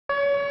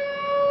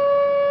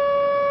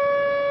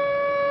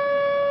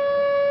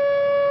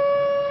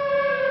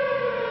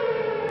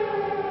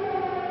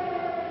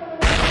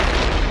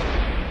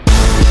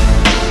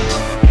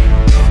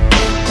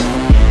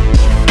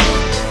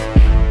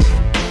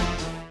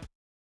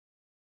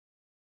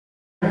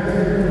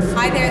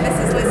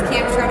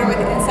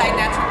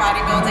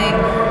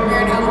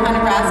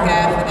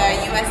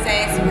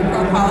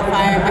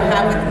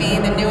have with me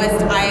the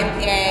newest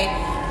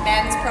IFPA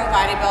men's pro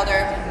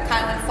bodybuilder,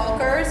 Kyland,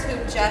 who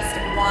just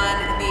won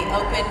the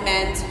Open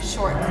Men's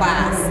Short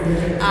Class.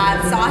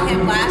 Saw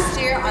him last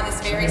year on this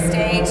very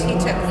stage. He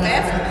took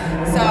 5th.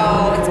 So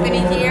it's been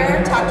a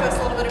year. Talk to us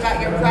a little bit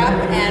about your prep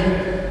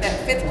and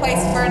that 5th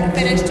place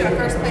finish to a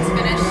 1st place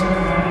finish.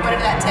 What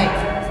did that take?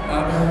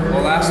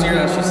 Well, last year,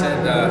 as she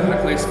said,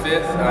 I placed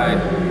 5th. I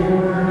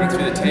went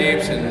through the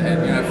tapes, and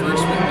you know, at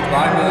first with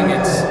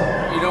bodybuilding,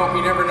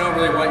 you never know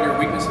really what your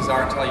weaknesses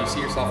are until you see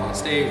yourself on the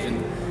stage.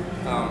 And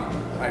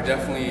I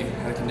definitely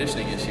had a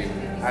conditioning issue.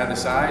 I had the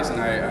size,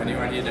 and I knew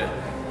I needed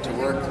to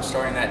work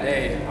starting that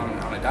day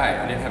on a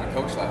diet. I didn't have a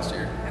coach last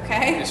year.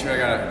 Okay. This year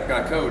I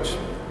got a coach.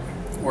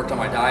 Worked on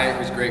my diet. He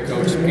was a great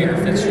coach, Peter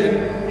Fitzgerald.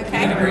 Okay.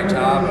 He did a great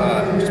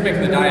job just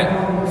making the diet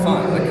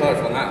fun, like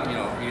colorful, not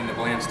eating the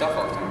bland stuff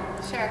all the time.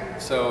 Sure.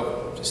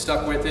 So just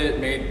stuck with it.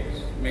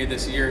 Made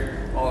this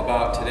year all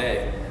about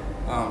today.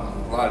 A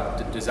lot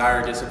of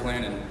desire,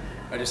 discipline, and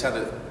I just had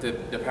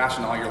the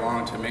passion all year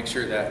long to make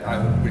sure that I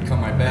would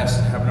become my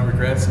best, have no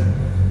regrets,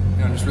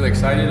 and I'm just really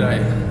excited. I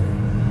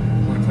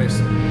want to place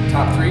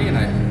top 3,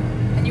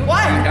 and you won.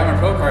 I got my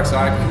pro card, so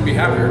I couldn't be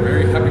happier.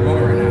 Very happy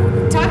moment right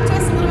now. Talk to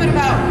us a little bit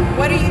about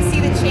what do you see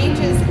the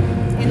changes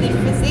in the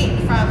physique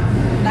from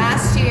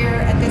last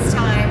year at this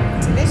time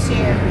to this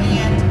year,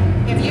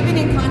 and have you been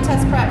in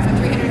contest prep for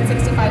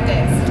 365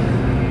 days?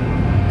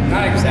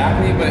 Not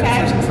exactly, but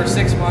okay. for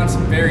 6 months,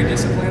 very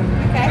disciplined.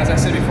 Okay. As I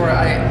said before,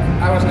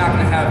 I was not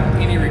going to have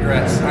any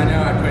regrets. I know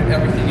I put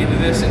everything into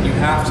this, and you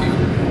have to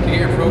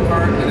get your pro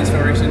card in this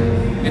federation.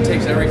 It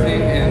takes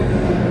everything, and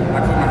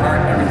I put my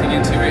heart and everything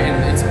into it, and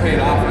it's paid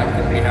off. I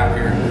couldn't be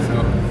happier. So,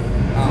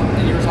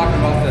 and you were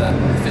talking about the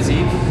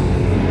physique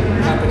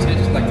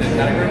competition, like the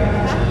category.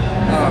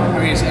 I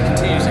mean, it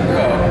continues to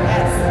grow.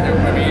 Yes.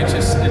 I mean,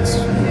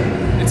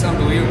 it's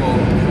unbelievable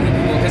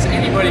because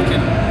anybody can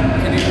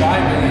do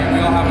bodybuilding. We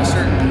all have a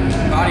certain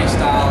body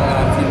style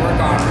if we work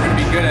on. We're going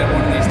to be good at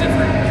one of these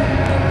different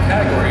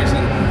categories.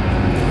 And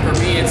for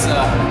me, it's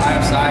I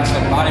have size, so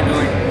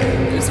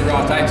bodybuilding is the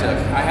route I took.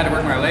 I had to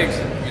work my legs,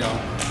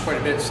 quite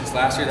a bit since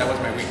last year. That was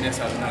my weakness.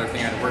 That was another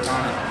thing I had to work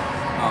on.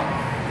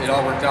 And it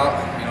all worked out,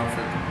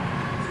 for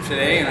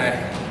today, and I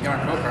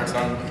got my pro card, so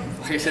I'm,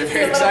 like I said,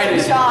 very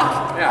excited.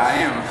 Shocked. Yeah, I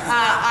am.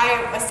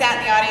 I sat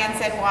in the audience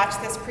and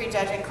watched this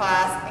prejudging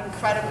class.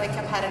 Incredibly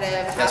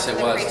competitive. Yes, After it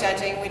the was.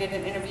 Prejudging, we did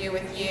an interview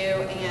with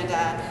you and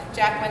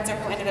Jack Windsor,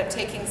 who ended up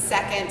taking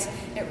 2nd.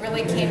 It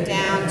really came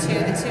down to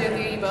the 2 of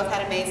you. You both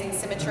had amazing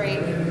symmetry.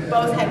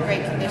 Both had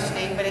great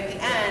conditioning, but at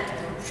the end,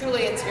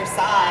 truly it's your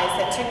size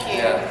that took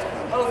you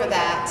over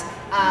that.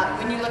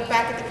 When you look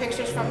back at the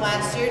pictures from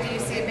last year, do you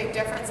see a big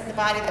difference in the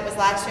body that was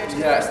last year to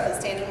the person that's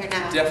standing here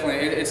now?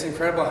 Definitely. It's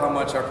incredible how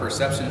much our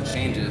perception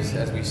changes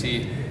as we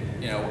see,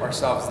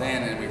 ourselves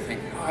then, and we think,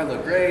 oh, I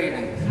look great,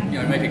 and you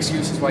make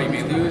excuses why you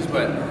may lose,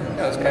 but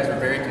those guys were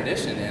very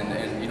conditioned, and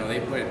they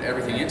put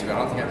everything into it. I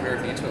don't think I put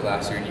everything into it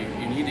last year,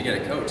 and you need to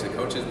get a coach. The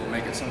coaches will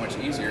make it so much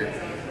easier,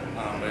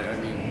 but I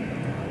mean,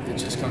 it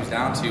just comes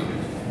down to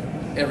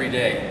every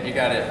day. You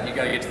gotta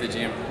get to the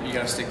gym. You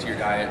gotta stick to your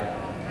diet.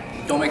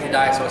 Don't make a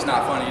diet so it's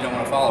not fun and you don't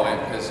want to follow it,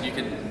 because you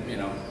can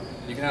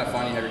have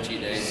fun, you have your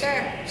cheat days.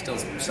 Sure. Still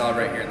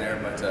celebrate here and there,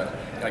 but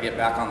gotta get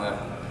back on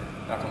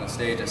the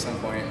stage at some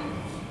point.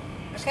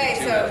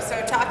 Okay,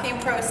 so talking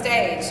pro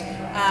stage,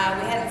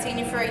 we hadn't seen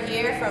you for a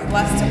year from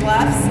Bluffs to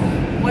Bluffs.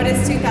 What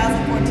does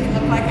 2014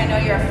 look like? I know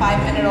you're a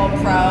 5-minute-old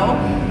pro.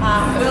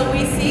 Will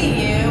we see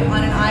you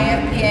on an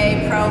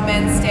IFPA pro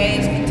men's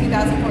stage in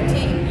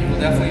 2014? You will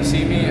definitely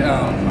see me.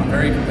 I'm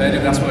very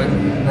competitive. That's what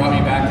brought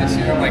me back this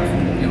year. I'm like,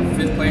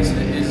 5th place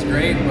is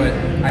great, but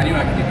I knew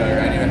I could do better.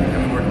 I knew I could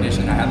become more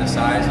conditioned. I had the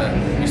size.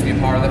 I used to be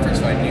a power lifter,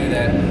 so I knew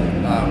that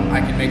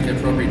I could make the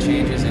appropriate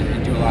changes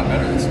and do a lot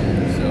better this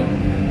year. So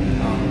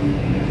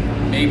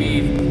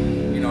maybe,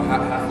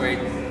 halfway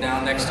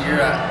down next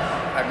year,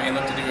 I may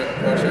look to do a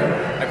pro show.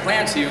 I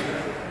plan to.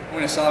 I'm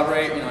going to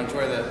celebrate,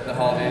 enjoy the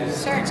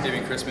holidays, sure.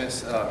 Thanksgiving,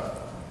 Christmas.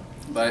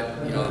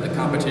 But, the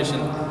competition,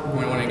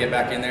 we want to get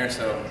back in there.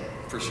 So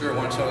for sure,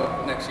 one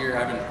show next year.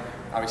 I haven't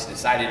obviously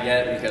decided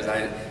yet because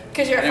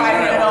you're a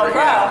 5-minute-old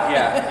pro.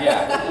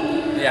 Yeah.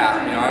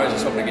 I was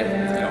just hoping to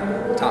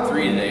get top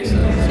 3 today. So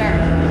sure.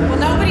 Well,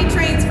 nobody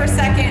trains for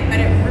 2nd, but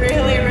it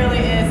really, really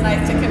is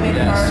nice to come in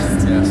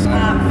first. Yes.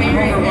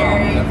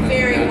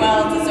 Very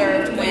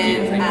well-deserved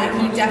win.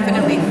 He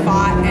definitely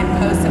fought and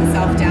posed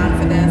himself down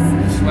for this.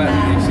 Sweat.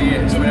 You see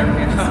it. Sweat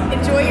everything.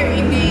 Enjoy your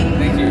evening.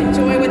 Thank you.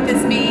 Enjoy what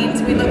this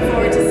means. We look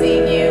forward to